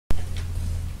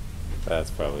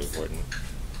That's probably important.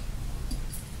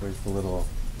 Where's the little...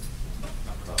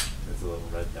 Oh, there's a little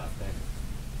red dot there.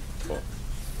 Cool.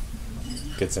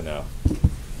 Good to know.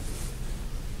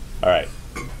 All right.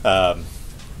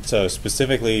 So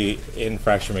specifically in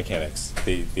fracture mechanics,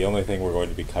 the only thing we're going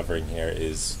to be covering here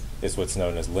is what's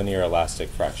known as linear elastic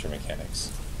fracture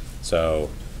mechanics. So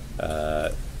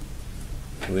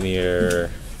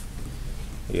linear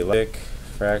elastic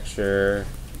fracture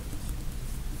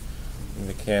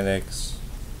mechanics,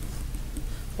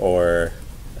 or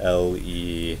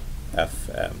LEFM.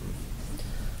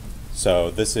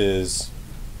 So this is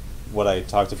what I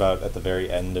talked about at the very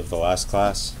end of the last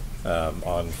class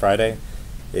on Friday,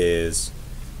 is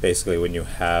basically when you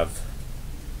have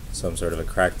some sort of a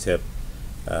crack tip,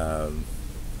 going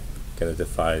to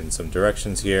define some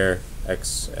directions here,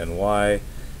 x and y,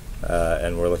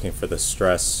 and we're looking for the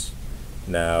stress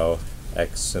now,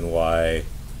 x and y,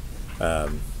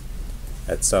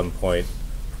 at some point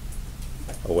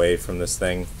away from this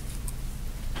thing.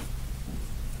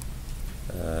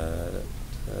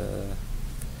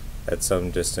 At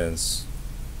some distance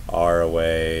r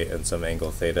away and some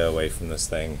angle theta away from this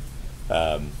thing.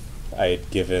 I had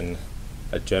given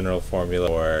a general formula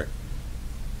for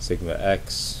sigma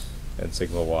x and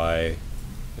sigma y.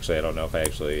 Actually, I don't know if I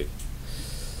actually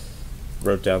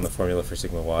wrote down the formula for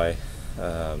sigma y,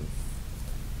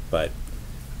 but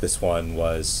this one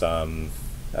was some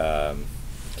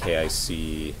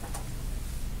KIC,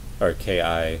 or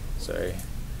KI, sorry,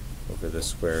 over the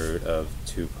square root of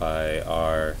 2 pi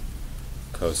r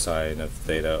cosine of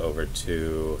theta over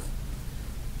 2,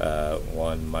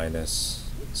 1 minus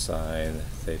sine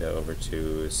theta over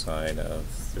 2 sine of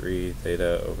 3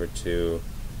 theta over 2,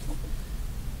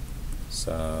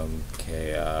 some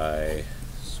ki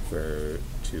square root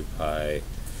 2 pi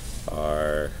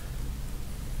r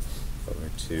over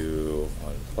 2,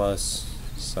 1 plus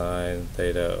sine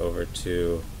theta over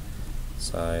 2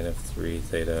 sine of 3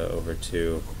 theta over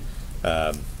 2.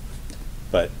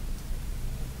 But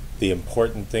the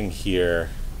important thing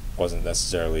here wasn't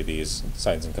necessarily these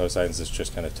sines and cosines. This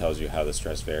just kind of tells you how the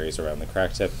stress varies around the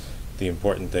crack tip. The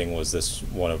important thing was this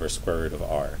 1 over square root of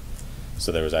r.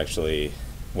 So there was actually,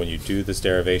 when you do this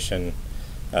derivation,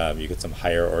 you get some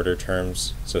higher order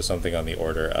terms. So something on the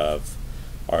order of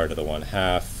r to the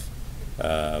 1/2,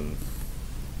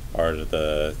 r to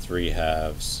the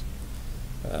 3/2,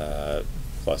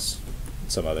 plus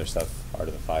some other stuff, r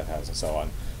to the 5/2 and so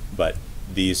on. But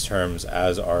these terms,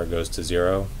 as r goes to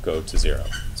 0, go to 0.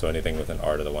 So anything with an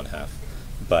r to the 1/2.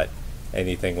 But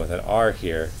anything with an r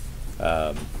here,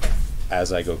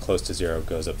 as I go close to 0,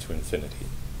 goes up to infinity.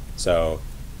 So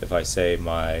if I say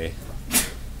my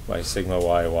sigma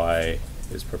yy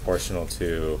is proportional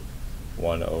to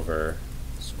 1 over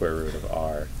square root of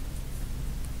r,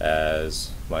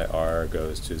 as my r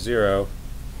goes to 0,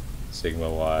 sigma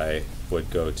y would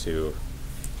go to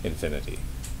infinity.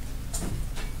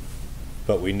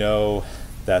 But we know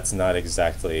that's not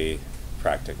exactly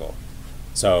practical.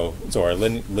 So our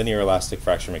linear elastic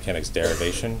fracture mechanics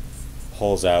derivation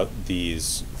pulls out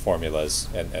these formulas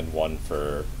and one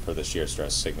for the shear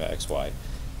stress sigma xy.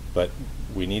 But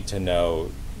we need to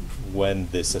know when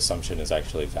this assumption is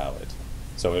actually valid.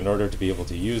 So in order to be able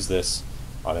to use this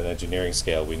on an engineering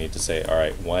scale, we need to say, all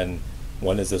right, when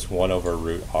is this 1 over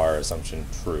root r assumption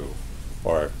true?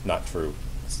 Or not true,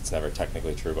 because it's never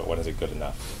technically true, but when is it good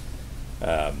enough?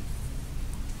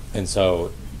 And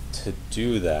so to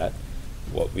do that,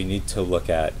 what we need to look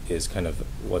at is kind of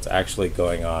what's actually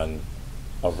going on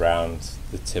around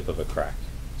the tip of a crack.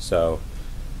 So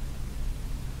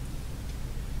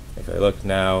if I look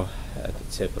now at the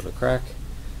tip of a crack,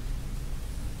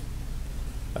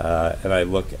 and I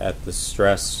look at the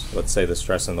stress, let's say the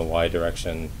stress in the y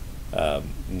direction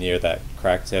near that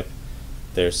crack tip,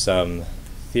 there's some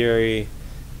theory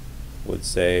would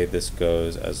say this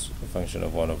goes as a function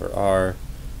of 1 over r.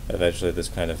 Eventually this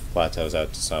kind of plateaus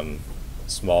out to some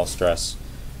small stress.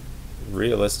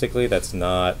 Realistically, that's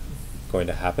not going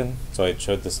to happen. So I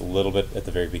showed this a little bit at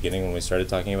the very beginning when we started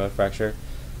talking about fracture,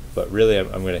 but really I'm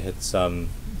going to hit some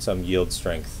yield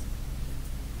strength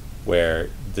where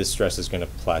this stress is going to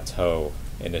plateau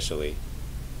initially.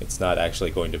 It's not actually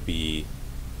going to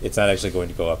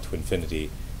go up to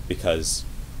infinity, because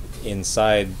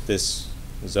inside this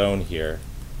zone here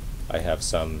I have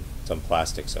some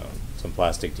plastic zone, some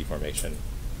plastic deformation.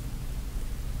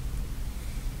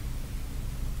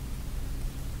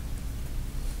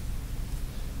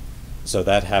 So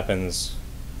that happens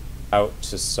out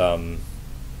to some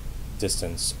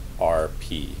distance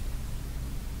rp.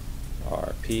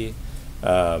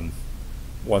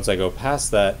 Once I go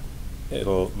past that,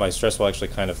 my stress will actually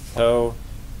kind of plateau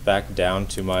back down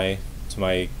to my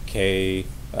my k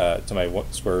to my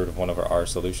square root of 1 over r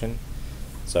solution.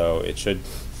 So it should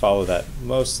follow that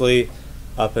mostly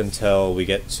up until we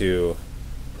get to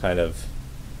kind of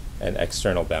an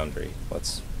external boundary.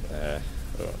 Let's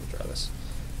draw this.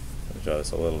 Let me draw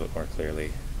this a little bit more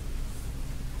clearly.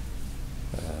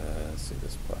 Let's see,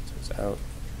 this plateaus out,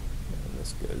 and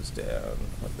this goes down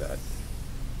like that.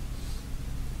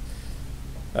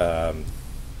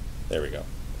 There we go.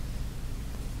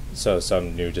 So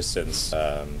some new distance.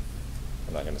 I'm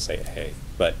not going to say hey,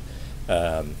 but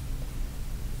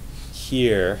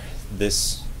here,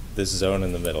 this zone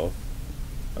in the middle.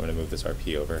 I'm going to move this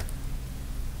RP over.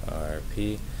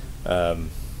 RP.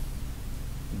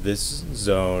 This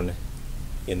zone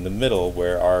in the middle,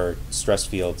 where our stress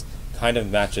field kind of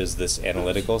matches this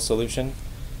analytical solution,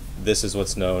 this is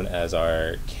what's known as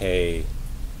our K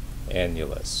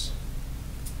annulus.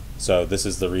 So this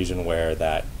is the region where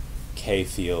that K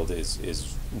field is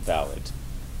valid.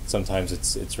 Sometimes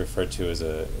it's referred to as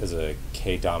a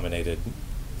K dominated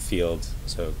field.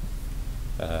 So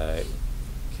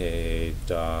K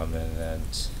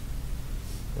dominant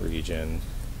region,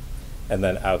 and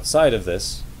then outside of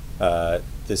this,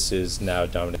 this is now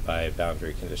dominated by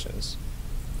boundary conditions.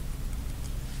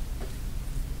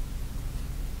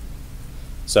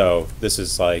 So this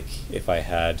is like if I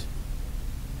had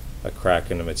a crack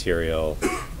in a material.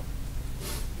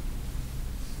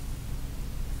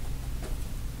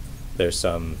 There's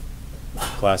some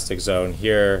plastic zone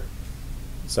here,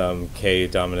 some K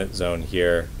dominant zone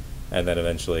here, and then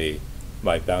eventually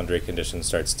my boundary condition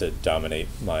starts to dominate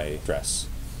my stress,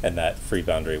 and that free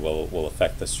boundary will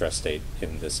affect the stress state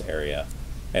in this area,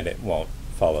 and it won't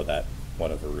follow that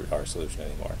 1 over root r solution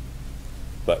anymore.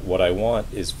 But what I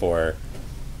want is for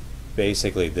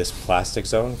basically this plastic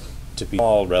zone to be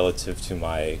small relative to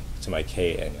my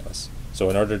K annulus. So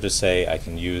in order to say I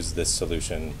can use this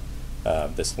solution,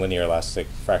 this linear elastic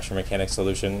fracture mechanics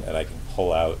solution, and I can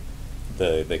pull out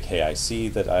the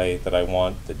KIC that I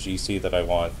want, the GC that I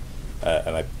want,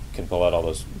 and I can pull out all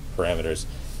those parameters,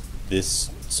 this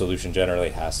solution generally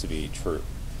has to be true.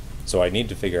 So I need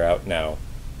to figure out now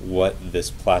what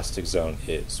this plastic zone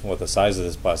is, what the size of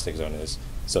this plastic zone is,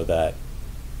 so that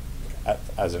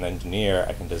as an engineer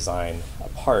I can design a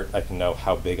part, I can know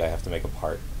how big I have to make a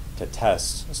part to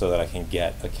test so that I can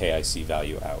get a KIC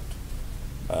value out.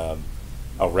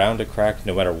 Around a crack,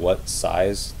 no matter what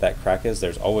size that crack is,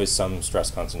 there's always some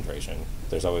stress concentration.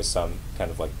 There's always some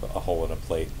kind of like a hole in a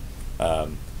plate.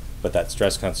 But that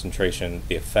stress concentration,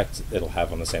 the effect it'll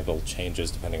have on the sample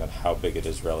changes depending on how big it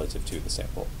is relative to the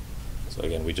sample. So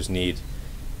again, we just need,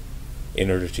 in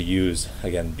order to use,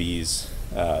 again, these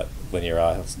linear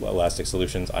elastic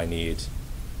solutions, I need,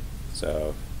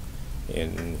 so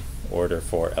in order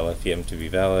for LEFM to be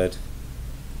valid,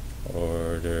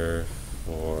 order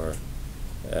for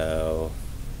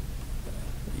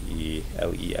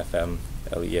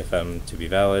LEFM to be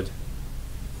valid,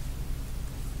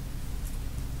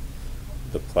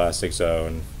 the plastic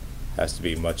zone has to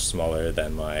be much smaller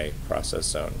than my process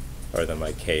zone, or than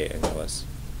my K annulus.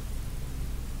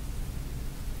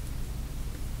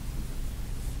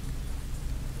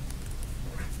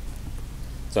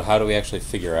 So how do we actually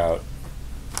figure out,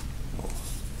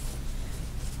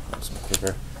 some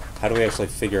paper, how do we actually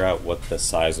figure out what the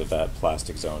size of that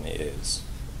plastic zone is?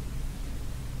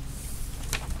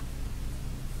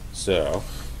 So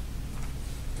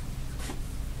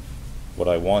what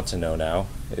I want to know now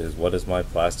is, what is my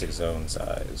plastic zone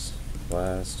size?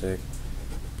 Plastic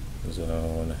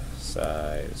zone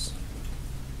size.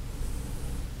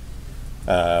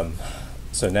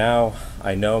 So now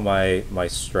I know my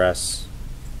stress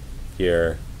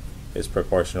here is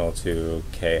proportional to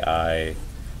Ki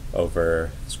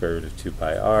over square root of 2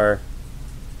 pi r.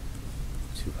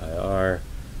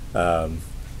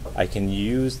 I can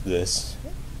use this,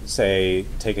 say,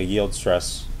 take a yield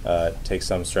stress, take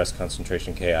some stress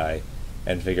concentration Ki,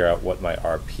 and figure out what my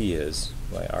RP is.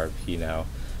 My RP now,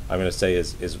 I'm going to say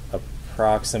is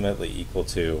approximately equal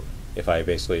to, if I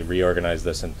basically reorganize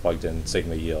this and plugged in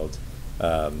sigma yield,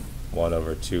 1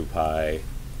 over 2 pi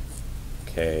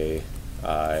Ki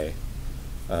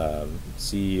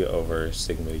C over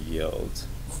sigma yield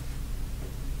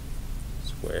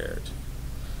squared.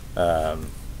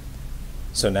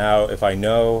 So now if I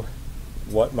know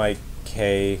what my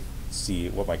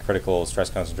what my critical stress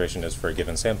concentration is for a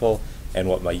given sample and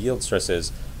what my yield stress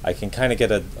is, I can kind of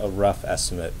get a rough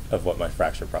estimate of what my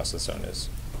fracture process zone is,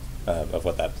 of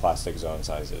what that plastic zone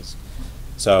size is.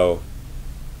 So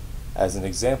as an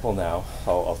example now,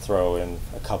 I'll throw in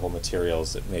a couple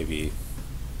materials that may be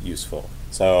useful.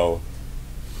 So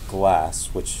glass,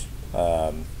 which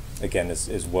again,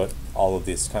 is what all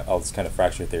this kind of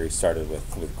fracture theory started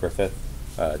with Griffith,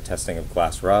 testing of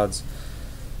glass rods.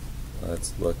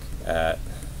 Let's look at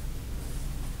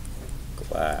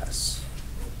glass.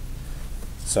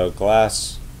 So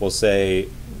glass, we'll say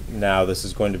now this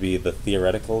is going to be the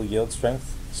theoretical yield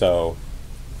strength. So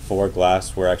for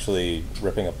glass, we're actually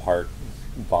ripping apart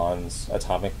bonds,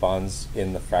 atomic bonds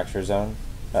in the fracture zone,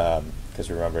 because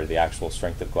remember the actual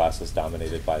strength of glass is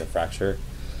dominated by the fracture.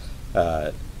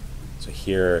 So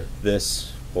here,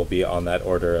 this will be on that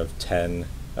order of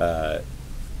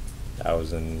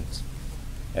 10,000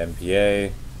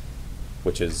 MPa,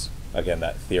 which is, again,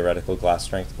 that theoretical glass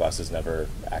strength. Glass is never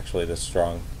actually this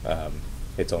strong.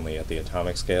 It's only at the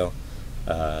atomic scale.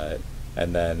 And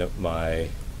then my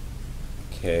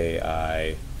Ki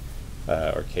or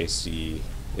Kc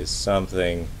is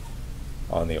something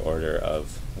on the order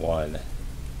of 1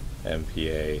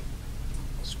 MPa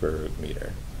square root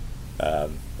meter.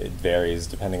 It varies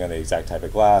depending on the exact type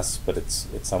of glass, but it's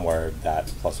somewhere that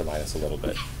plus or minus a little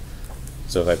bit.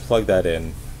 So if I plug that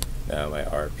in, now my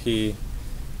Rp,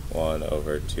 1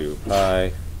 over 2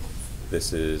 pi,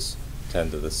 this is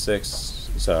 10 to the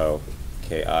 6th, so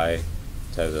Ki 10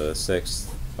 to the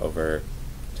 6th over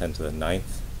 10 to the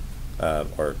 9th,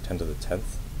 or 10 to the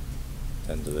 10th,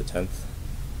 10 to the 10th,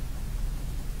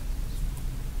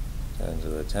 10 to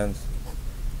the 10th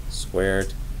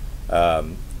squared.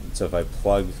 So if I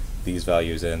plug these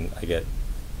values in, I get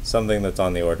something that's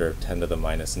on the order of 10 to the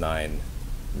minus 9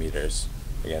 meters.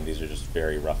 Again, these are just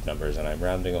very rough numbers, and I'm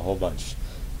rounding a whole bunch.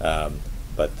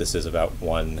 But this is about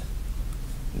 1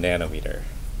 nanometer.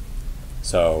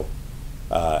 So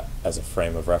as a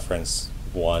frame of reference,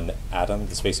 one atom,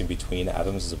 the spacing between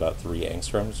atoms is about 3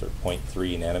 angstroms, or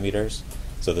 0.3 nanometers.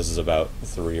 So this is about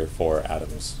 3 or 4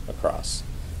 atoms across.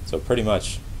 So pretty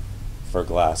much for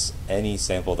glass, any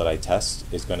sample that I test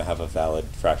is going to have a valid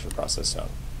fracture process zone.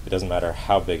 It doesn't matter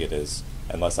how big it is,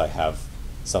 unless I have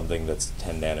something that's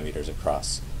 10 nanometers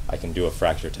across. I can do a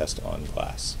fracture test on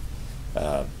glass.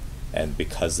 And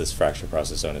because this fracture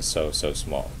process zone is so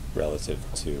small relative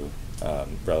to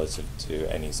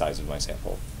any size of my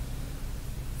sample.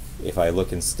 If I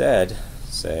look instead,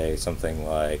 say something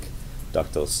like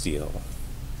ductile steel,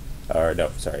 or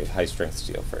no, sorry, high strength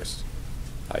steel first.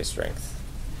 High strength.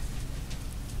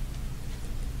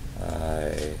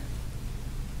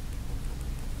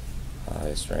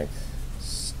 High strength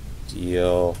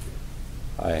steel.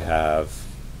 I have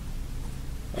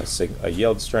a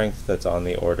yield strength that's on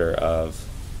the order of,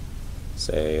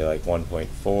 say, like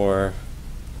 1.4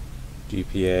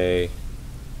 GPa,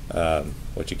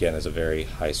 which again is a very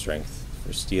high strength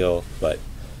for steel, but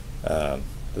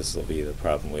this will be the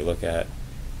problem we look at.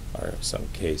 Or some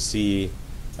Kc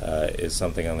is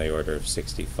something on the order of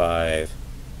 65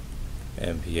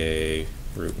 MPa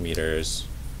root meters.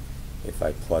 If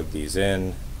I plug these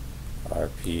in,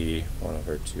 Rp 1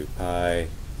 over 2 pi,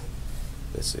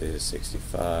 this is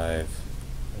 65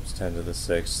 times 10 to the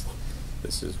 6th,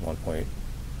 this is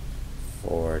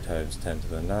 1.4 times 10 to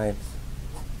the 9th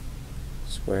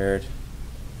squared,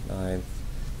 9th.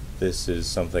 This is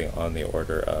something on the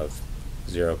order of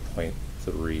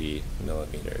 0.3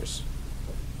 millimeters.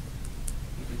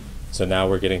 So now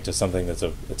we're getting to something that's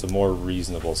a more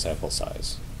reasonable sample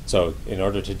size. So in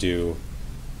order to do,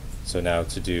 so now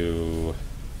to do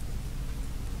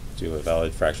a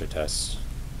valid fracture test,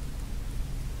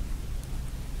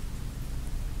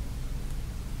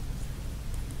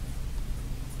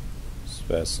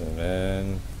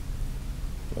 specimen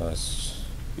must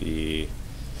be,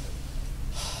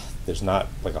 there's not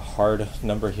like a hard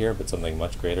number here, but something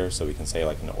much greater, so we can say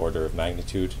like an order of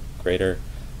magnitude greater,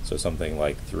 so something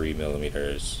like 3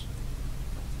 millimeters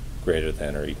greater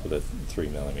than or equal to 3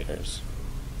 millimeters.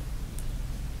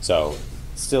 So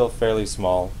still fairly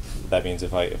small. That means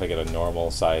if I get a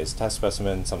normal size test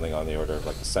specimen, something on the order of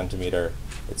like a centimeter,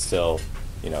 it's still,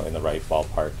 you know, in the right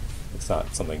ballpark. It's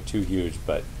not something too huge,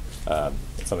 but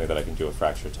it's something that I can do a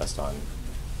fracture test on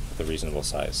with a reasonable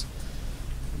size.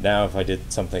 Now if I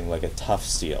did something like a tough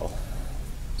steel,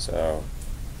 so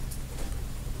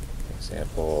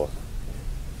example,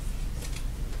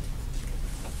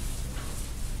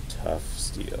 tough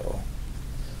steel,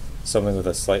 something with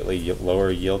a slightly lower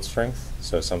yield strength,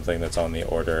 so something that's on the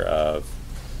order of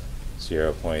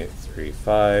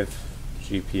 0.35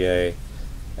 GPa,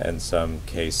 and some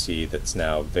Kc that's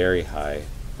now very high,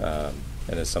 and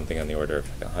is something on the order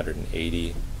of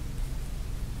 180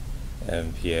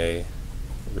 MPa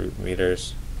root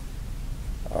meters.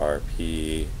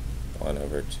 Rp 1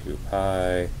 over 2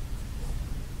 pi,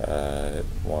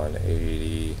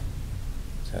 180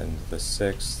 10 to the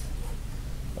 6th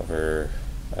over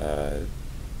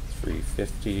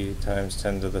 350 times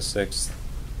 10 to the 6th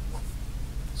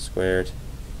squared.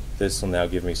 This will now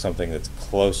give me something that's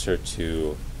closer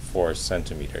to 4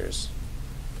 centimeters.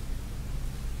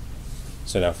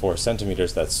 So now 4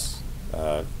 centimeters, that's,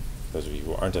 those of you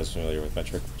who aren't as familiar with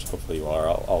metric, which hopefully you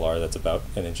all are, that's about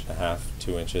 1.5 inches,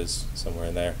 2 inches, somewhere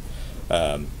in there.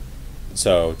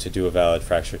 So to do a valid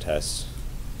fracture test,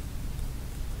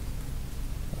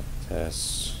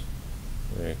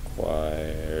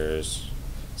 requires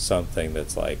something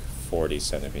that's like 40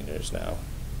 centimeters now,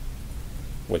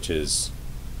 which is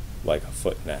like 1.5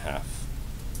 feet.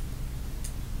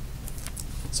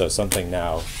 So something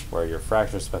now where your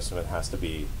fracture specimen has to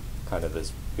be kind of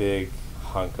this big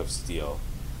hunk of steel.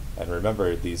 And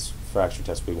remember, these fracture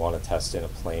tests we want to test in a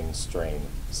plane strain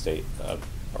state,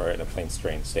 or in a plane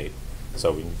strain state.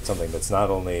 So we need something that's not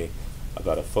only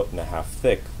about 1.5 feet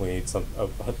thick, we need a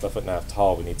 1.5 feet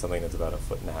tall, we need something that's about 1.5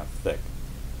 feet thick.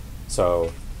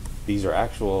 So these are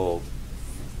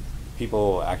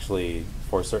people actually,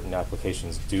 for certain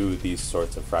applications, do these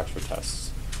sorts of fracture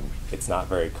tests. It's not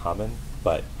very common,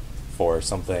 but for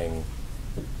something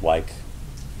like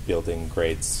building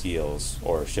grade steels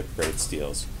or ship grade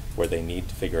steels, where they need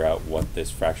to figure out what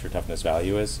this fracture toughness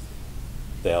value is,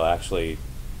 they'll actually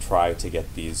try to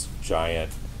get these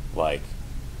giant, like,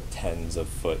 tens of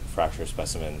foot fracture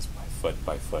specimens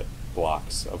by foot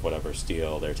blocks of whatever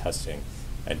steel they're testing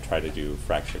and try to do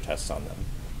fracture tests on them.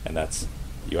 And that's,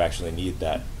 you actually need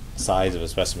that size of a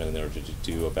specimen in order to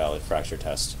do a valid fracture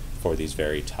test for these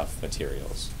very tough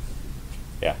materials.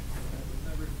 Yeah? Doesn't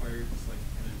that require just like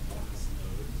an enormous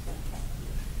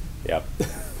node? Yep.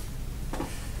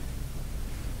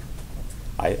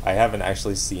 I haven't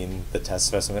actually seen the test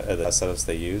specimen, the test setups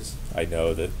they use. I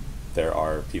know that there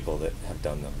are people that have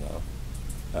done them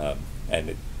though.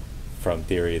 From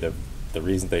theory, the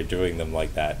reason they're doing them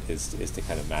like that is to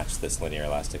kind of match this linear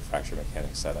elastic fracture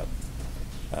mechanics setup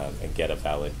and get a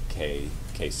valid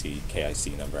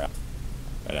KIC number out.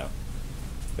 I know.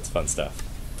 It's fun stuff.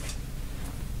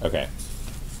 Okay.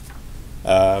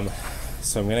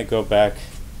 So I'm going to go back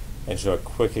and show a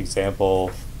quick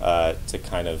example to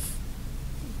kind of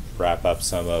wrap up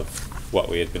some of what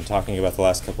we had been talking about the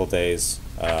last couple of days.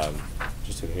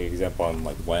 Just a quick example on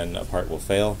like when a part will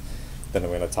fail. Then I'm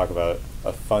going to talk about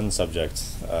a fun subject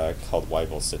called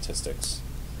Weibull statistics.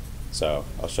 So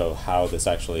I'll show how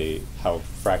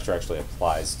fracture actually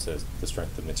applies to the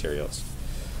strength of materials.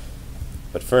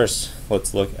 But first,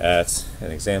 let's look at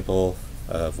an example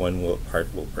of when a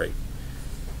part will break.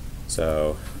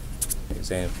 So,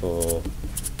 example,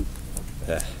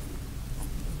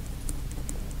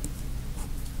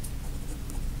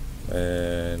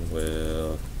 when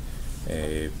will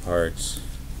a part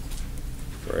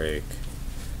break?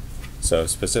 So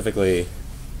specifically,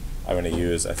 I'm going to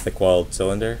use a thick-walled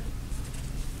cylinder,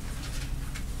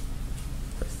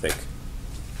 or thick,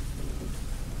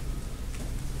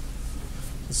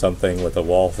 something with a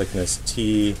wall thickness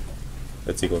T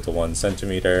that's equal to 1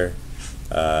 centimeter,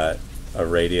 a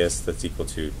radius that's equal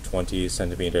to 20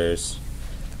 centimeters.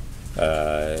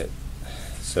 So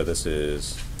this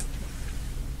is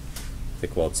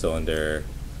thick-walled cylinder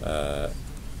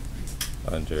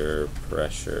under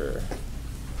pressure.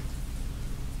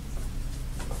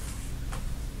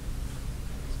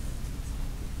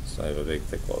 So I have a big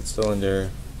thick-walled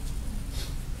cylinder.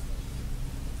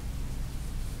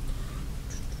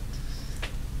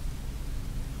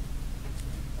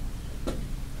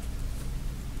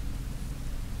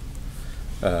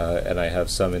 And I have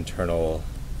some internal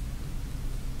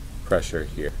pressure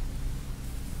here,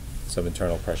 some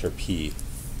internal pressure P,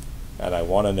 and I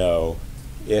want to know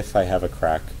if I have a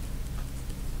crack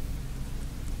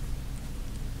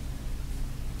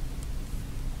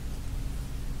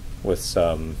with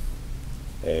some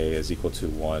A is equal to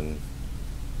 1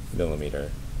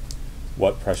 millimeter,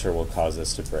 what pressure will cause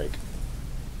this to break?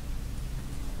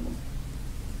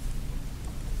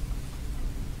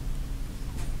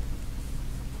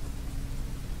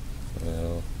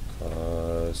 Will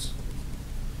cause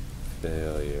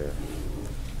failure.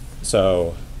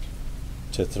 So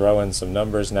to throw in some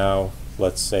numbers now,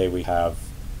 let's say we have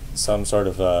some sort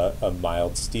of a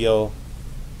mild steel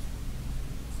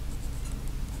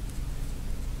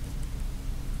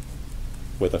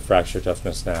with a fracture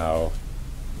toughness now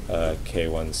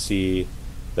K1C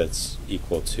that's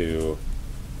equal to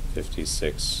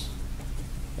 56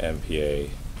 MPa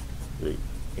root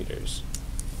meters.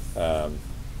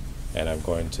 And I'm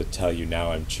going to tell you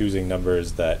now I'm choosing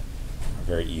numbers that are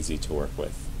very easy to work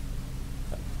with.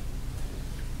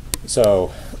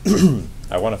 So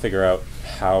I want to figure out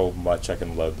how much I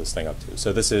can load this thing up to.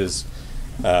 So this is,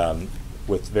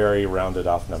 with very rounded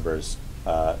off numbers,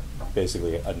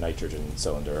 basically a nitrogen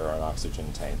cylinder or an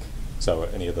oxygen tank. So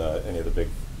any of the big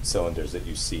cylinders that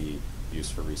you see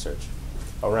used for research,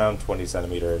 around 20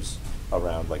 centimeters,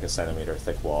 around like a centimeter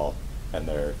thick wall, and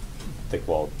they're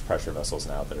thick-walled pressure vessels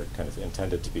now that are kind of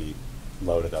intended to be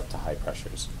loaded up to high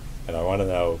pressures. And I want to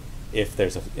know if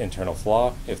there's an internal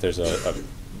flaw, if there's a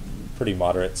pretty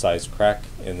moderate-sized crack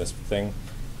in this thing,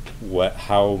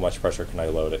 how much pressure can I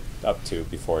load it up to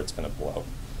before it's going to blow?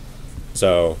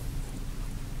 So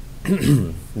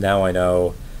now I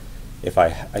know if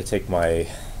I take my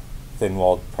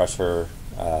thin-walled pressure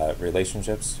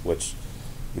relationships, which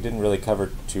we didn't really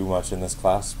cover too much in this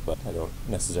class, but I don't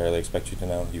necessarily expect you to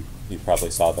know. You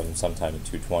probably saw them sometime in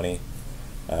 220,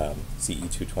 CE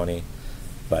 220.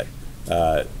 But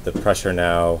the pressure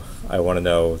now, I want to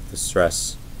know the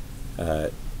stress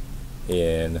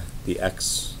in the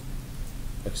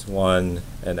x1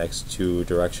 and x2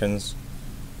 directions.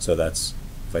 So that's,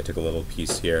 if I took a little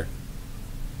piece here,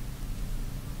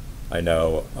 I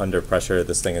know under pressure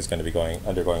this thing is going to be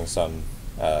undergoing some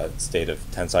state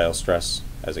of tensile stress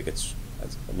as it gets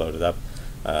loaded up.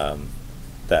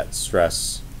 That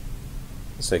stress,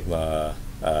 sigma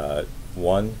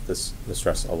 1, the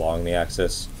stress along the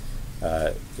axis,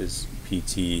 is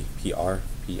PR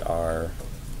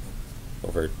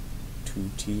over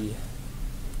 2T,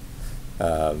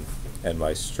 and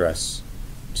my stress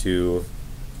 2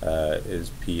 is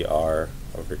PR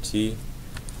over T.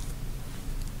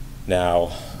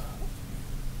 Now,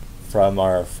 from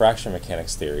our fraction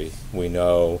mechanics theory, we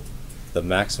know the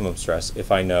maximum stress.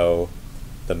 If I know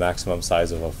the maximum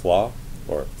size of a flaw,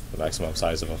 or the maximum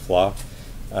size of a flaw,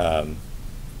 then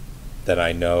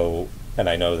I know, and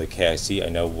I know the KIC, I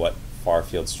know what far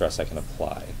field stress I can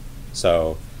apply.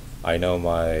 So I know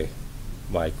my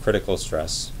critical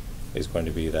stress is going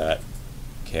to be that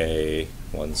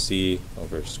K1C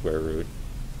over square root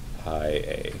pi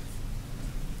A,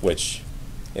 which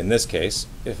in this case,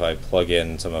 if I plug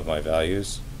in some of my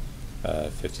values,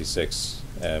 56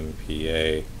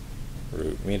 MPa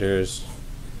root meters,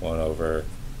 1 over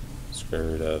square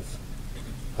root of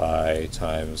pi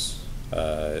times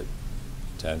 10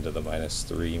 to the minus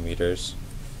 3 meters,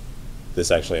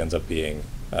 this actually ends up being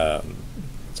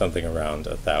something around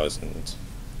 1,000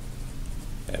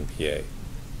 MPa.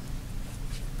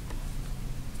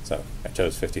 So I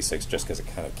chose 56 just because it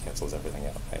kind of cancels everything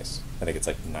out nice. I think it's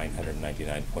like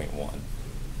 999.1,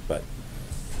 but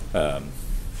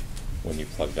when you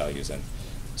plug values in.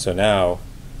 So now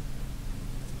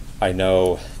I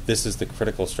know this is the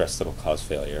critical stress that will cause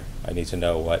failure. I need to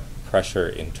know what pressure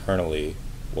internally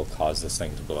will cause this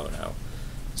thing to blow now.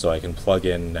 So I can plug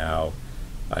in now,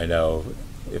 I know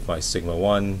if my sigma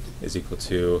 1 is equal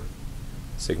to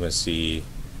sigma c,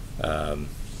 then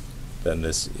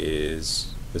this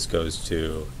goes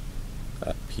to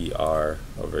PR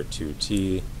over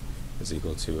 2T is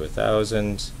equal to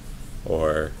 1,000,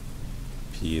 or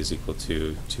P is equal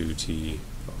to 2T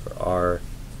over R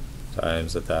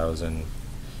times 1,000,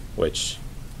 which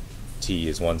T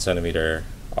is 1 centimeter,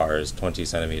 R is 20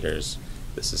 centimeters.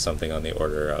 This is something on the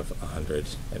order of 100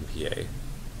 MPa.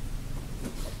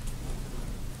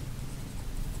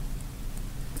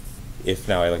 If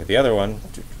now I look at the other one,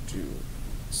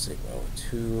 sigma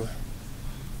 2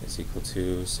 is equal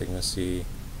to sigma c,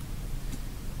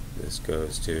 this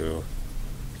goes to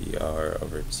PR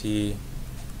over T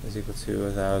is equal to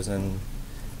 1,000,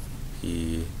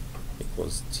 P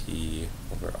equals T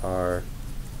over R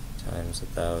times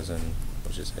 1,000,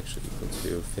 which is actually equal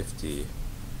to 50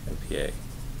 MPa.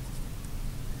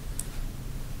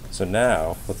 So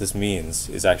now what this means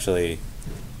is actually,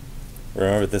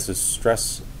 remember this is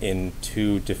stress in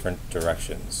 2 different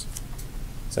directions.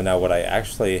 So now what I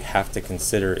actually have to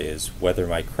consider is whether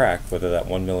my crack, whether that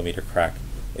 1 millimeter crack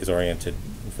is oriented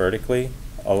vertically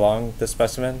along the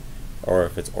specimen, or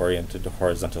if it's oriented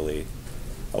horizontally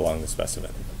along the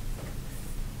specimen.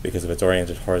 Because if it's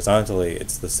oriented horizontally,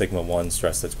 it's the sigma 1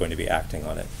 stress that's going to be acting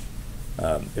on it.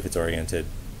 If it's oriented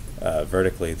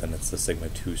vertically, then it's the sigma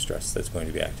 2 stress that's going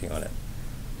to be acting on it.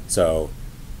 So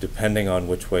depending on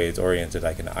which way it's oriented,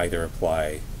 I can either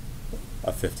apply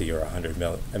a 50 or 100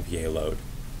 MPa load.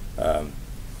 And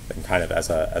kind of as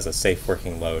a safe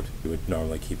working load, you would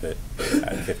normally keep it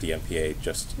at 50 MPa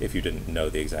just if you didn't know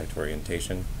the exact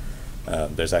orientation.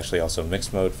 There's actually also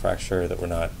mixed mode fracture that we're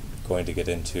not going to get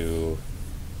into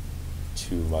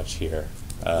too much here,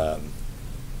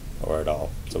 or at all,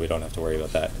 so we don't have to worry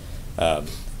about that.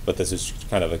 But this is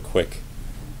kind of a quick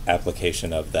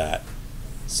application of that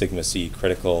sigma c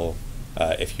critical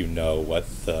if you know what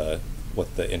the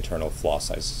internal flaw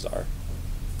sizes are.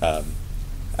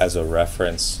 As a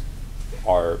reference,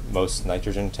 most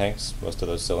nitrogen tanks, most of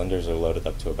those cylinders are loaded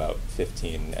up to about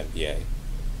 15 MPa.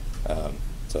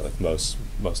 So like most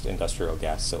industrial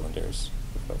gas cylinders,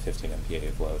 about 15 MPa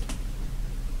of load.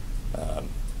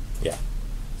 Yeah,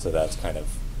 so that's kind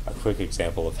of a quick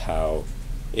example of how,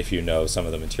 if you know some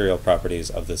of the material properties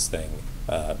of this thing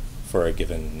for a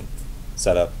given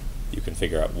setup, you can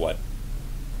figure out what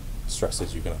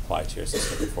stresses you can apply to your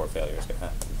system before failure is going to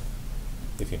happen,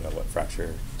 if you know what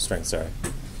fracture strengths are.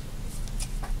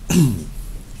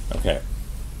 Okay.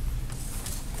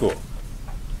 Cool.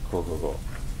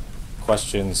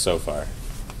 Questions so far?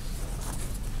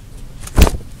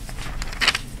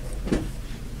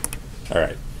 All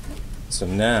right. So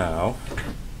now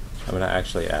I'm going to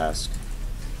actually ask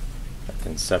a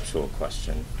conceptual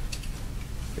question,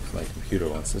 if my computer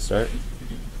wants to start.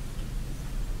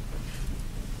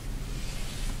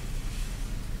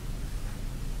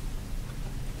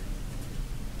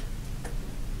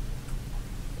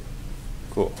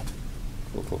 Cool.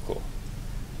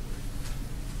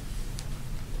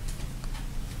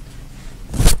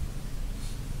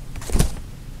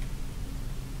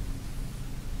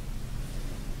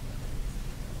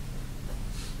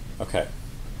 Okay,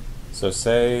 so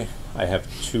say I have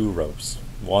two ropes,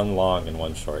 one long and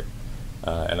one short,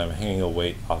 and I'm hanging a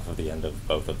weight off of the end of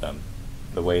both of them.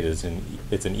 The weight it's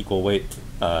an equal weight.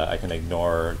 I can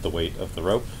ignore the weight of the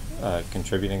rope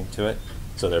contributing to it,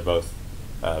 so they're both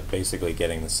basically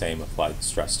getting the same applied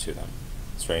stress to them.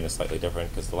 Strain is slightly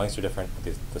different because the lengths are different,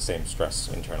 but the same stress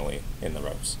internally in the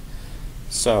ropes.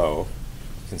 So,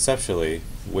 conceptually,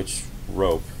 which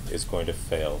rope is going to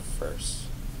fail first?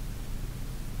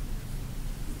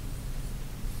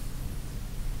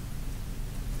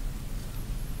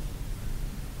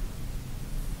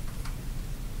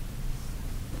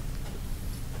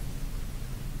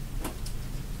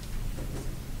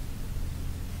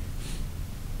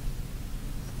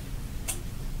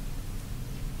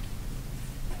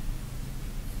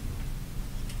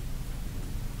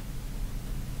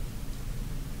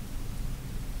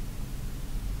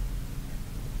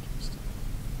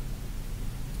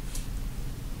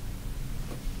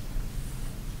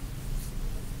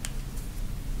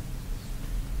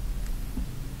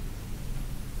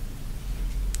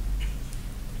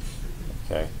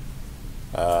 Okay.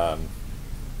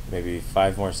 Maybe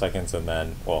 5 more seconds and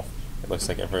then, well, it looks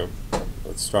like a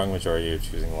strong majority are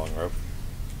choosing long rope.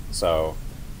 So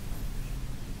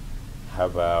how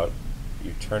about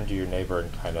you turn to your neighbor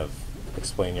and kind of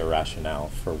explain your rationale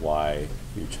for why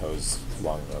you chose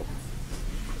long rope.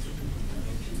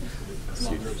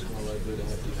 Long rope's more likely to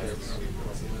have defects.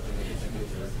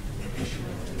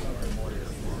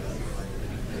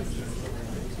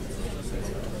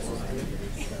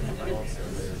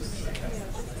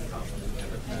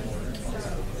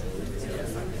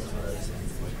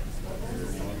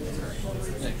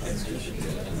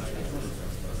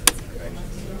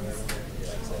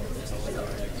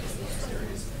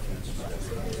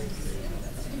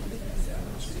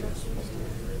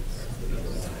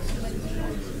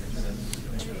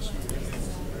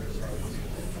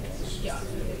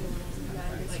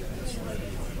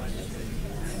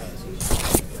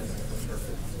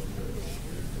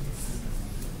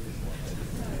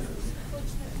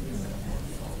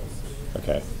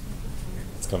 Okay,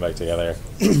 let's come back together.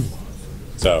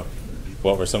 So,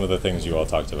 what were some of the things you all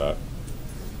talked about?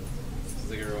 I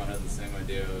think everyone had the same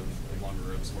idea of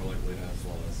longer ropes more likely to have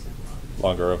flaws.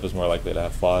 Longer rope is more likely to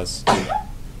have flaws.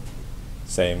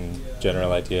 Same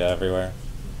general idea everywhere?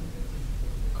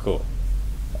 Cool.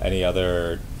 Any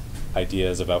other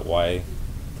ideas about why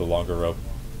the longer rope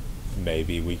may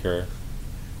be weaker?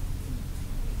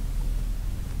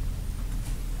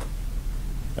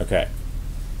 Okay.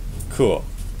 Cool.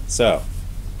 So,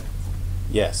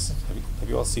 yes. Have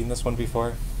you all seen this one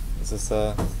before? Is this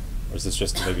or is this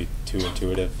just maybe too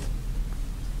intuitive?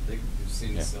 I think we've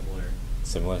seen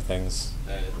Similar things?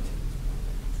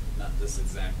 Not this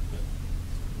exact,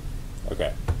 but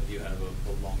Okay. if you have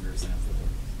a longer sample,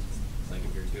 it's like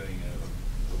if you're doing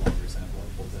a longer sample of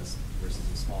full test versus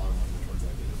a smaller one, which one's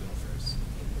likely to fail first?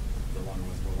 The longer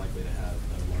one's more likely to have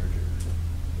a larger,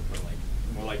 or like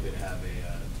more likely to have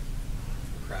a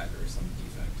crack or some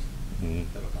defect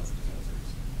that will cause it to fail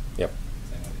first. Yep.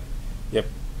 Same idea. Yep.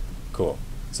 Cool.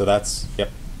 So that's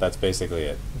basically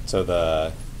it. So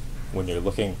when you're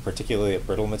looking particularly at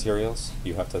brittle materials,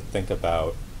 you have to think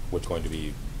about which one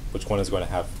is going to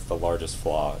have the largest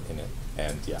flaw in it.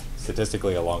 And yeah,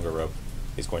 statistically a longer rope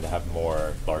is going to have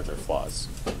more larger flaws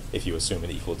if you assume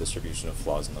an equal distribution of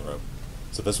flaws in the rope.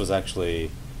 So this was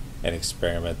actually an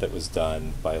experiment that was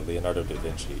done by Leonardo da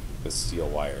Vinci with steel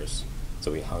wires.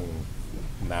 So he hung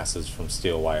masses from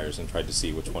steel wires and tried to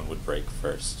see which one would break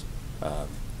first,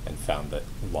 and found that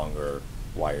longer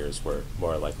wires were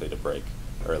more likely to break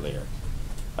earlier,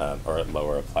 or at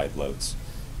lower applied loads.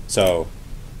 So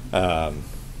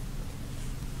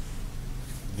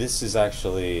this is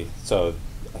actually, so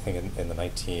I think in the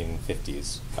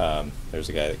 1950s, there's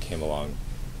a guy that came along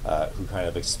who kind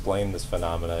of explained this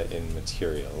phenomena in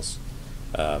materials.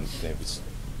 It was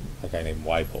a guy named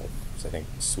Weibull, who's I think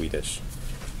Swedish.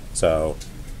 So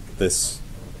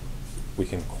we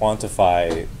can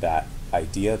quantify that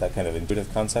idea, that kind of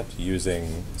intuitive concept,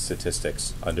 using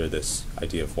statistics under this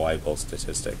idea of Weibull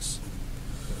statistics.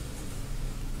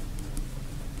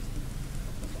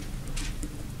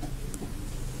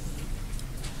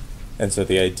 And so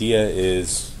the idea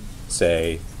is,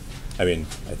 say, I mean,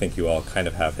 I think you all kind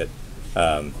of have it.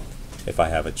 If I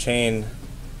have a chain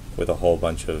with a whole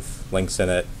bunch of links in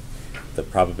it, the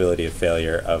probability of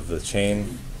failure of the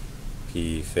chain,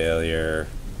 P failure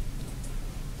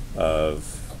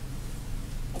of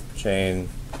chain,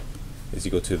 is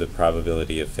equal to the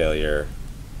probability of failure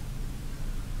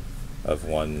of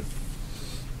one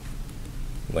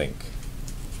link.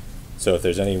 So if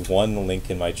there's any one link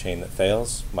in my chain that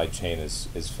fails, my chain is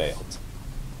failed,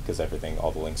 because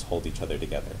all the links hold each other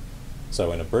together.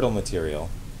 So in a brittle material,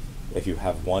 if you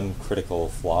have one critical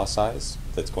flaw size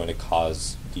that's going to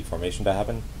cause deformation to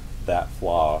happen, that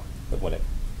flaw, when it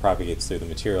propagates through the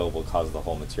material, will cause the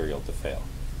whole material to fail.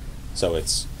 So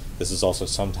this is also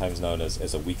sometimes known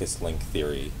as a weakest link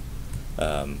theory.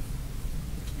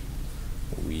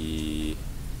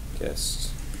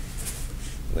 Weakest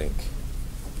link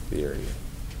theory.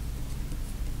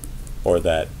 Or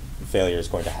that failure is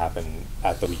going to happen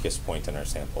at the weakest point in our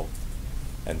sample.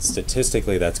 And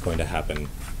statistically, that's going to happen.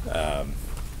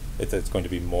 It's going to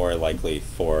be more likely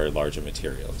for larger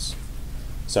materials.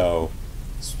 So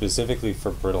specifically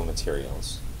for brittle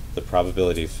materials, the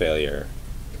probability of failure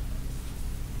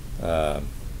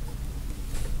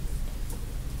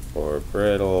for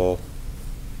brittle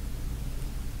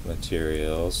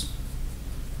materials,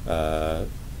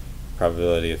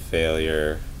 probability of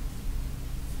failure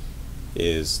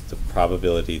is the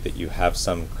probability that you have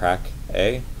some crack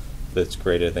A that's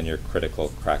greater than your critical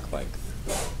crack length.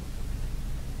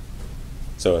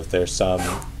 So if there's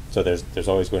there's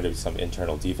always going to be some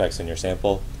internal defects in your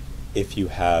sample. If you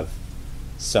have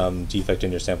some defect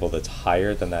in your sample that's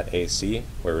higher than that AC,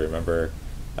 where remember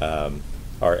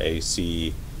our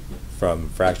AC from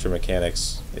fracture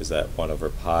mechanics is that 1 over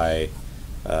pi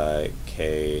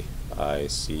KIC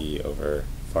over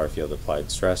far field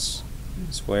applied stress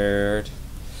squared.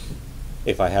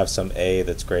 If I have some A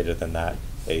that's greater than that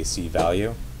AC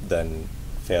value, then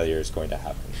failure is going to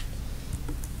happen.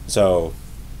 So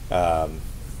on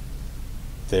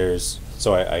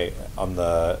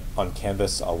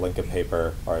Canvas I'll link a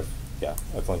paper, or I've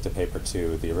linked a paper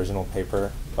to the original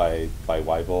paper by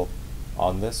Weibull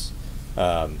on this.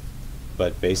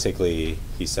 But basically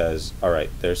he says, all right,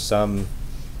 if there's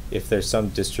some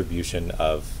distribution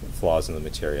of flaws in the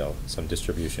material, some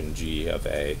distribution G of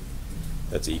A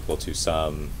that's equal to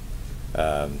some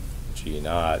G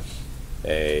naught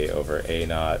A over A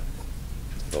naught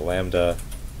to the lambda,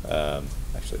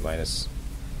 actually minus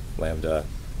lambda,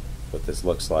 what this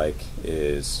looks like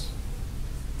is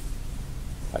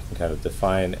I can kind of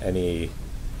define any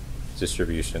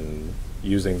distribution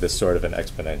using this sort of an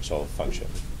exponential function.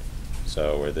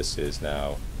 So where this is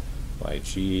now my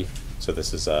G, so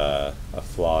this is a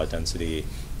flaw density,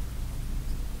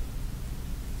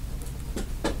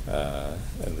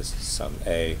 and this is some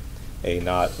A. A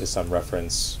naught is some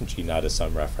reference, G naught is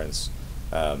some reference.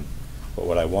 But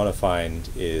what I want to find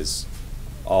is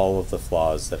all of the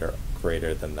flaws that are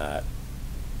greater than that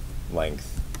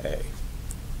length A,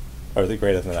 or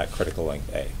greater than that critical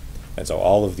length A. And so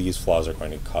all of these flaws are going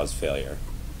to cause failure.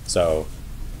 So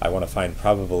I want to find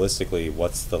probabilistically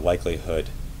what's the likelihood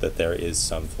that there is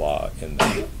some flaw in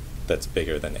there that's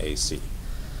bigger than AC.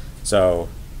 So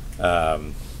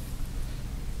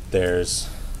there's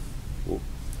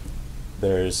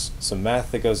some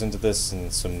math that goes into this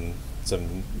and some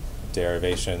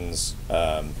derivations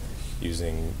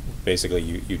using, basically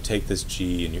you take this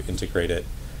G and you integrate it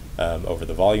over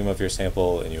the volume of your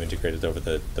sample, and you integrate it over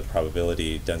the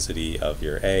probability density of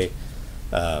your A.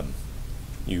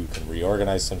 You can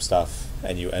reorganize some stuff,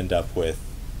 and you end up with,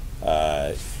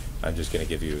 I'm just going to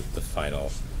give you the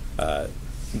final,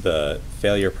 the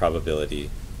failure probability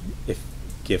if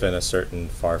given a certain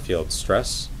far field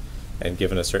stress and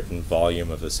given a certain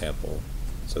volume of the sample.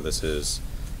 So this is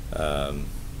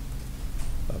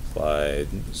applied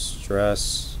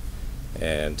stress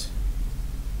and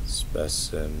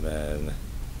specimen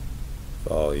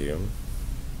volume.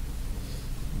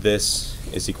 this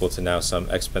is equal to now some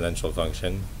exponential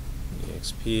function,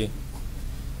 exp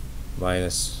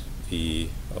minus v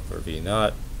over v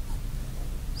naught,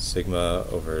 sigma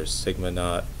over sigma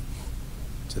naught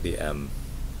to the m,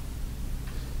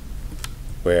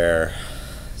 where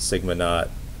sigma naught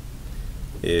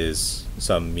is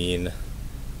some mean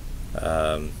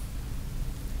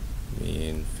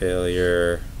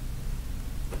failure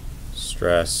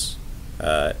stress,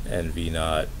 and v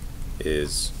naught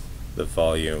is the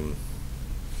volume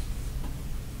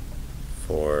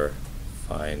for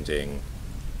finding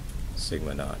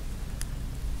sigma naught.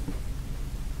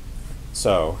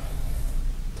 So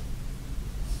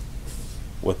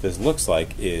what this looks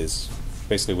like is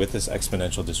basically with this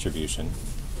exponential distribution,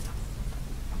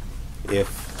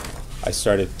 if I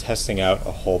started testing out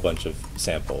a whole bunch of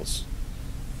samples.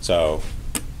 So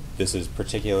this is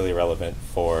particularly relevant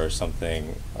for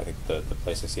something, I think the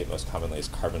place I see it most commonly is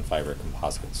carbon fiber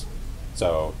composites.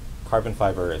 So carbon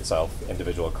fiber itself,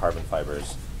 individual carbon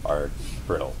fibers, are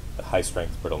brittle, high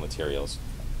strength brittle materials.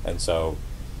 And so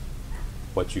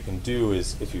what you can do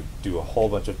is if you do a whole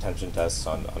bunch of tension tests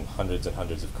on hundreds and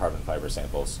hundreds of carbon fiber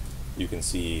samples, you can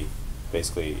see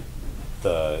basically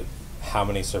how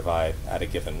many survive at a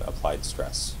given applied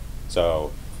stress.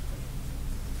 So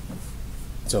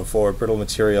for brittle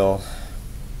material,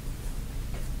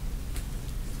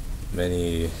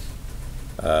 many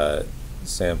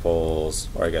samples,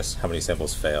 or I guess how many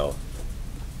samples fail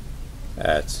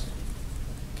at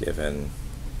given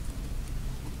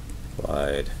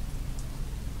applied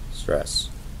stress.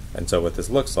 And so what this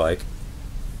looks like,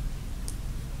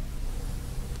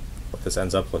 what this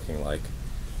ends up looking like,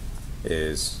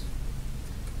 is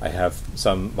I have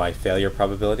my failure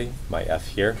probability, my F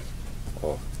here.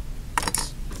 Oh,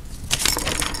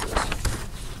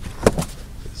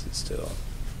 this is still,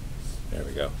 there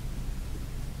we go.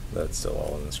 That's still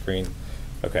all on the screen.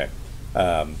 Okay.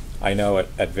 I know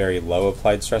at very low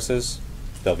applied stresses,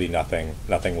 there'll be nothing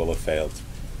will have failed.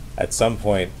 At some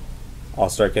point, I'll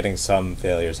start getting some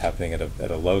failures happening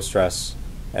at a low stress,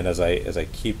 and as I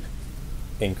keep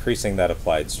increasing that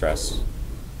applied stress,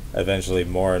 eventually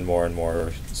more and more and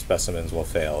more specimens will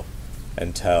fail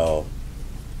until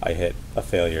I hit a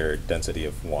failure density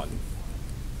of 1.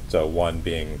 So 1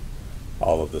 being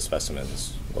all of the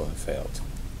specimens will have failed.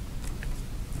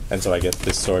 And so I get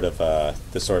this sort of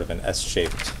an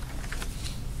S-shaped.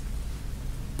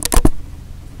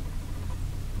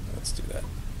 Let's do that.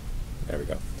 There we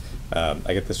go.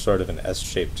 I get this sort of an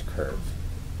S-shaped curve.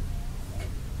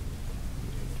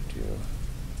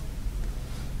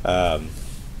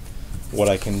 What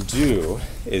I can do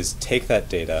is take that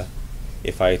data.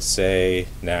 If I say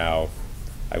now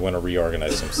I want to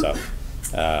reorganize some stuff,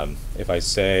 if I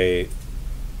say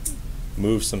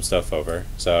move some stuff over,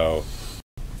 so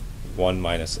 1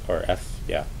 minus, or f,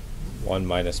 yeah, 1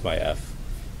 minus my f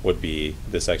would be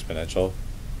this exponential.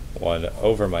 1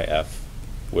 over my f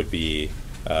would be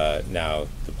now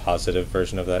the positive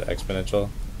version of that exponential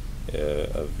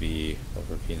of v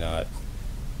over v naught,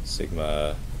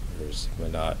 sigma over sigma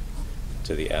naught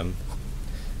to the m.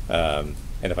 And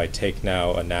if I take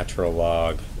now a natural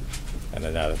log and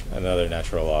another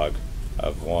natural log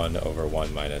of 1 over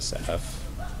 1 minus f,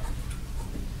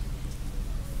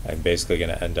 I'm basically going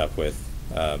to end up with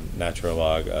natural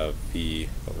log of v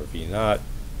over v naught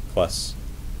plus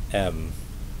m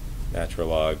natural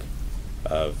log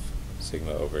of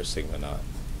sigma over sigma naught.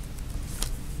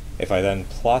 If I then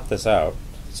plot this out,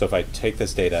 so if I take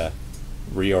this data,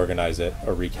 reorganize it,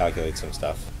 or recalculate some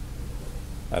stuff,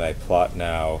 and I plot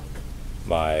now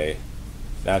my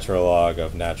natural log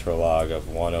of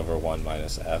 1 over 1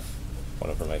 minus f,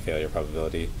 1 over my failure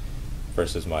probability,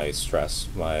 versus my stress,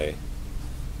 my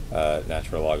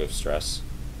natural log of stress,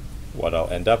 what I'll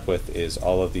end up with is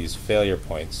all of these failure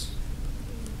points.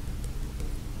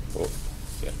 Oh,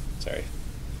 yeah, sorry.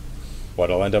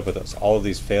 What I'll end up with is all of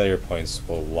these failure points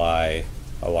will lie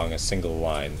along a single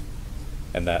line,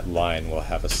 and that line will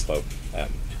have a slope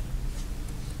m.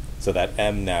 So that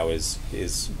m now is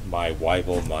my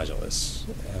Weibull modulus.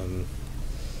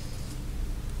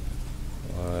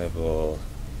 Weibull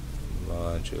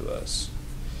modulus.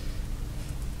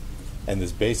 And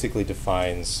this basically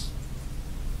defines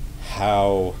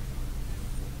how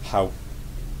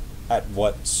at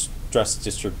what stress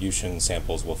distribution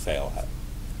samples will fail at.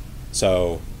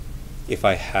 So if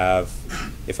I have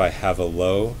a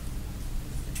low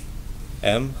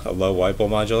m, a low Weibull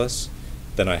modulus,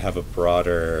 then I have a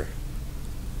broader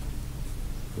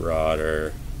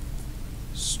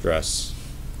stress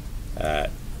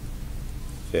at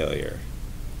failure,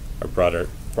 or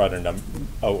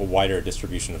a wider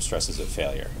distribution of stresses at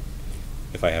failure.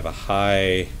 If I have a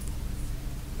high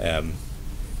M.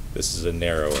 This is a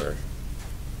narrower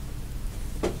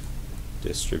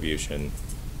distribution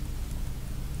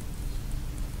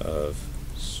of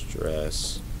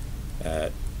stress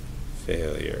at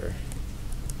failure.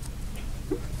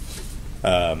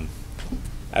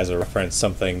 As a reference,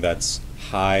 something that's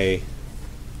high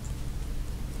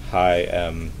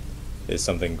M is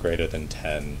something greater than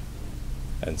 10,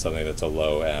 and something that's a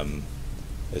low M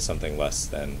is something less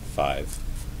than 5.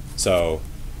 So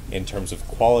in terms of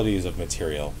qualities of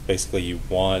material, basically you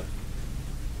want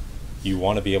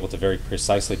to be able to very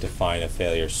precisely define a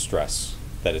failure stress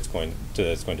that it's going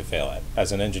to fail at.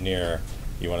 As an engineer,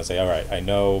 you want to say, all right, I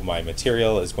know my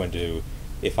material is going to,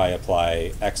 if I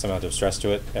apply X amount of stress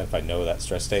to it, and if I know that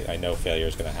stress state, I know failure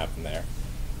is going to happen there.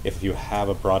 If you have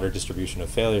a broader distribution of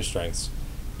failure strengths,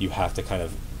 you have to kind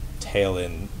of tail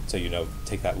in, so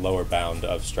take that lower bound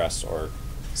of stress, or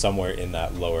somewhere in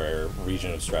that lower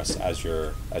region of stress as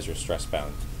your stress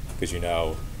bound, because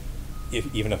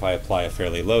even if I apply a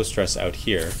fairly low stress out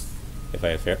here,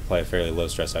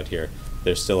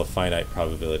 there's still a finite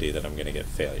probability that I'm going to get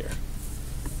failure.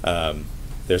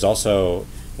 There's also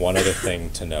one other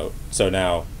thing to note. So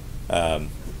now,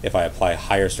 if I apply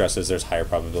higher stresses, there's higher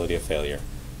probability of failure.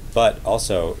 But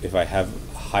also, if I have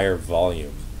higher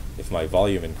volume, if my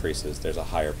volume increases, there's a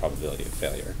higher probability of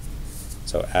failure.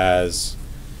 So as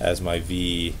my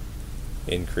V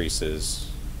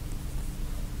increases,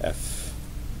 F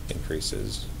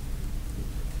increases.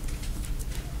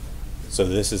 So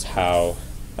this is how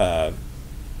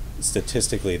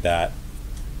statistically that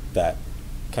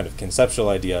kind of conceptual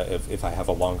idea of if I have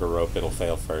a longer rope, it'll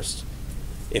fail first.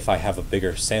 If I have a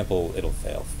bigger sample, it'll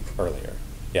fail earlier.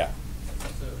 Yeah. So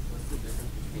what's the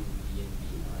difference between V and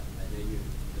V naught? I know you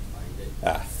defined it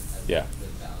as yeah. the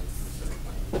value for sort of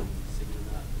finding sigma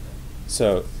naught.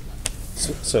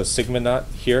 So sigma naught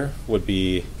here would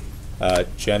be,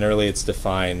 generally it's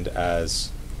defined as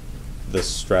the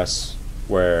stress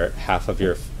where half of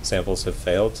your samples have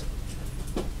failed,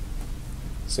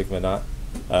 sigma naught.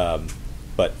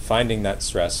 But finding that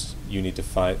stress, you need to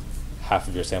find half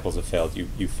of your samples have failed.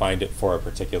 You find it for a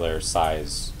particular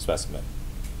size specimen.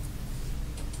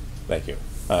 Thank you.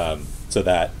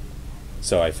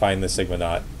 So I find the sigma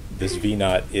naught. This V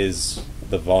naught is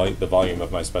the volume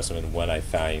of my specimen when I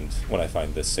find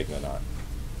this sigma naught.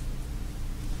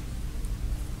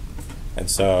 And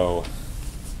so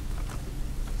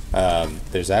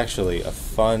there's actually a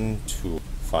fun tool.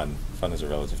 Fun is a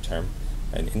relative term.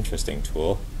 An interesting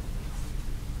tool.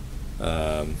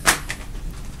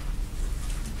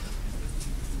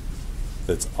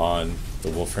 That's on the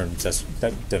Wolfram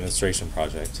demonstration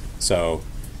project. So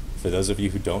for those of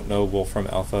you who don't know Wolfram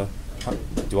Alpha,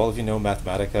 do all of you know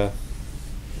Mathematica?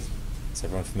 Is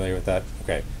everyone familiar with that?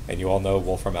 Okay, and you all know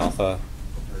Wolfram Alpha?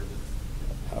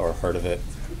 Or heard of it?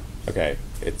 Okay,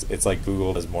 it's like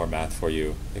Google does more math for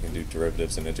you. They can do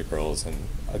derivatives and integrals and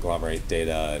agglomerate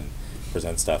data and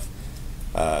present stuff.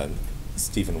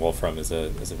 Stephen Wolfram is a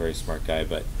very smart guy,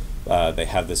 but they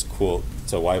have this cool.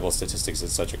 So Weibull statistics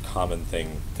is such a common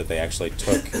thing that they actually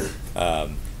took.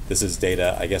 This is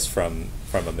data, I guess, from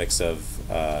a mix of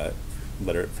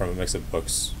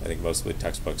books. I think mostly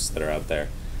textbooks that are out there,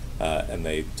 and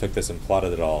they took this and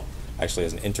plotted it all actually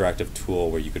as an interactive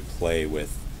tool where you could play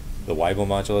with the Weibull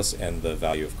modulus and the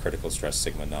value of critical stress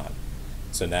sigma naught.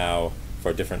 So now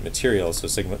for different materials, so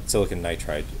silicon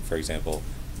nitride, for example,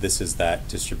 this is that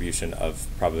distribution of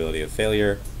probability of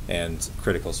failure and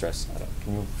critical stress.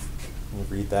 Can you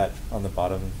read that on the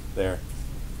bottom there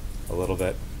a little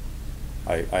bit?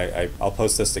 I'll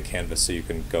post this to Canvas so you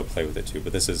can go play with it too.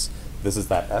 But this is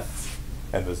that F,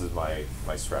 and this is my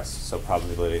stress. So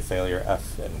probability of failure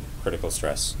F and critical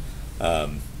stress,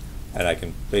 and I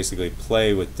can basically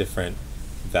play with different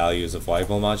values of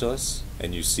Weibull modulus,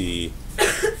 and you see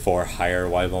for higher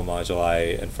Weibull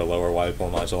moduli and for lower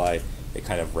Weibull moduli, it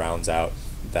kind of rounds out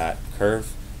that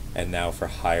curve. And now for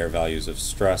higher values of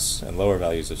stress and lower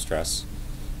values of stress,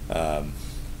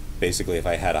 basically if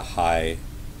I had a high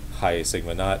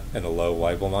sigma naught and a low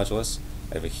Weibull modulus,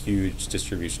 I have a huge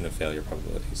distribution of failure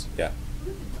probabilities. Yeah. What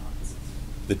are the dots?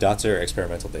 The dots are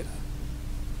experimental data.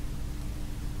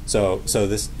 So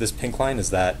this pink line is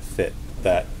that fit,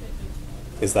 that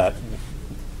is that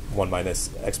 1 minus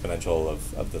exponential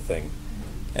of the thing.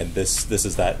 And this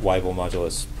is that Weibull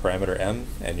modulus parameter M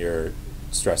and your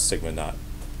stress sigma naught.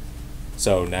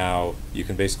 So now you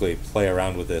can basically play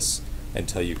around with this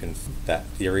until you can fit that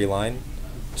theory line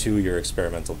to your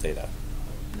experimental data.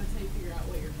 And that's how you figure out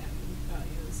what your M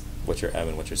value is. What your M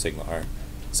and what your sigma are.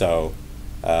 So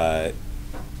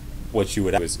what you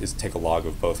would do is take a log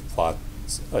of both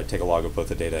plots, take a log of both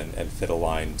the data and fit a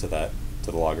line to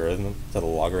to the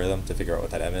logarithm to figure out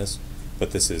what that m is.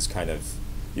 But this is kind of,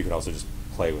 you can also just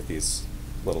play with these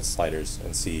little sliders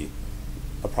and see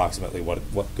approximately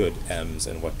what good m's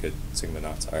and what good sigma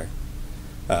naughts are.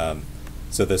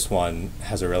 So this one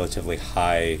has a relatively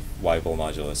high Weibull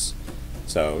modulus,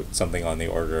 so something on the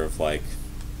order of like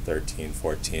 13,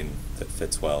 14 that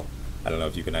fits well. I don't know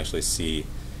if you can actually see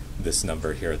this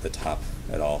number here at the top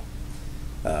at all,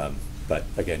 but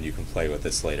again, you can play with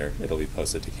this later. It'll be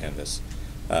posted to Canvas.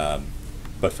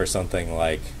 But for something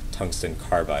like tungsten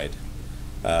carbide,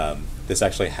 this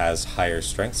actually has higher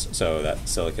strengths, so that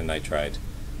silicon nitride,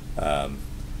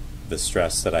 the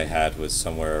stress that I had was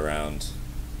somewhere around,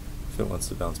 if it wants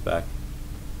to bounce back,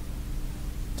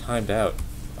 timed out.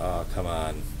 Oh, come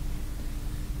on.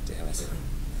 Damn it.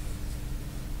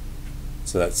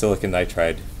 So that silicon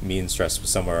nitride mean stress was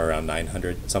somewhere around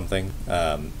 900 something.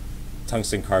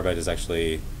 Tungsten carbide is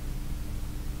actually,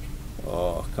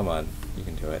 oh, come on, you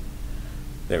can do it.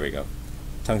 There we go.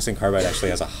 Tungsten carbide actually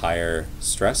has a higher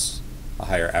stress, a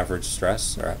higher average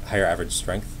stress, or a higher average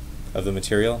strength of the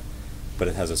material, but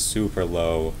it has a super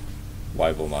low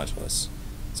Weibull modulus.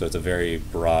 So it's a very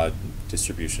broad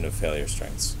distribution of failure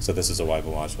strengths. So this is a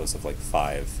Weibull modulus of like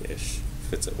 5-ish,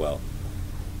 fits it well,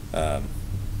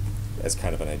 as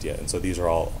kind of an idea. And so these are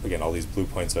all, again, all these blue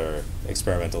points are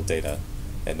experimental data,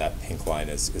 and that pink line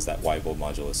is that Weibull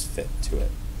modulus fit to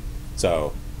it.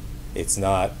 So it's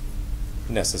not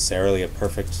necessarily a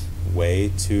perfect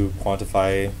way to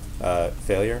quantify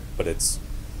failure, but it's,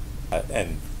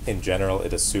 and in general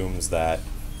it assumes that,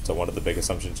 so one of the big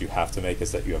assumptions you have to make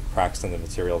is that you have cracks in the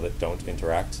material that don't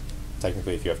interact.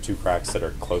 Technically, if you have two cracks that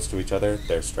are close to each other,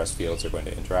 their stress fields are going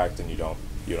to interact, and you don't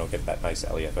get that nice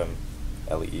LEFM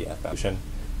solution.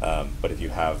 But if you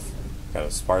have kind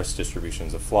of sparse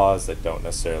distributions of flaws that don't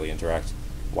necessarily interact,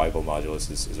 Weibull modulus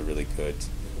is a really good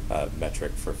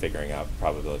metric for figuring out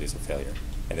probabilities of failure.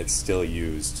 And it's still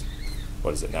used,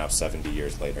 what is it now, 70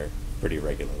 years later, pretty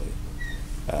regularly.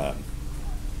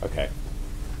 Okay,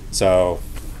 so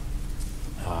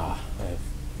I have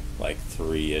like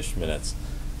 3-ish minutes.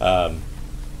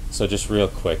 So just real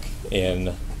quick,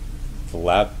 in the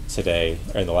lab today,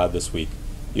 or in the lab this week,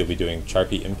 you'll be doing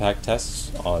Charpy impact tests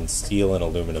on steel and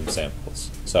aluminum samples.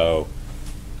 So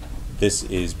this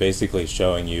is basically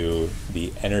showing you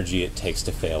the energy it takes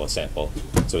to fail a sample.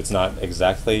 So it's not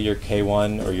exactly your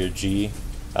K1 or your G,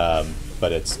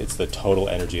 but it's the total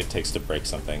energy it takes to break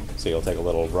something. So you'll take a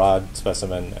little rod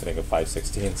specimen, I think of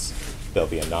 5/16, there'll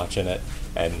be a notch in it,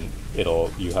 and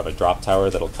you have a drop tower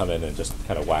that'll come in and just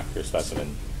kind of whack your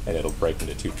specimen, and it'll break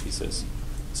into 2 pieces.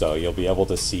 So you'll be able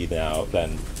to see now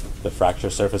then the fracture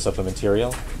surface of the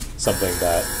material, something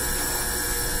that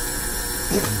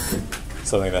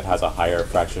has a higher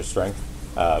fracture strength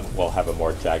will have a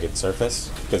more jagged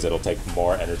surface because it'll take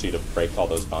more energy to break all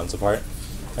those bonds apart,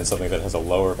 and something that has a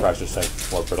lower fracture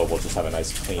strength, more brittle, will just have a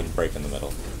nice clean break in the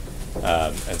middle.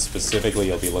 And specifically,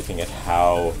 you'll be looking at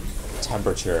how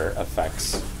temperature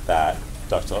affects that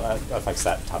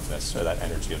toughness or that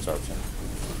energy absorption.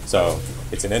 So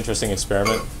it's an interesting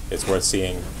experiment. It's worth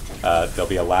seeing. There'll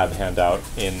be a lab handout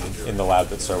in the lab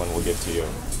that Serwin will give to you.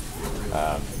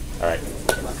 All right.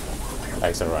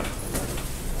 Thanks, everyone.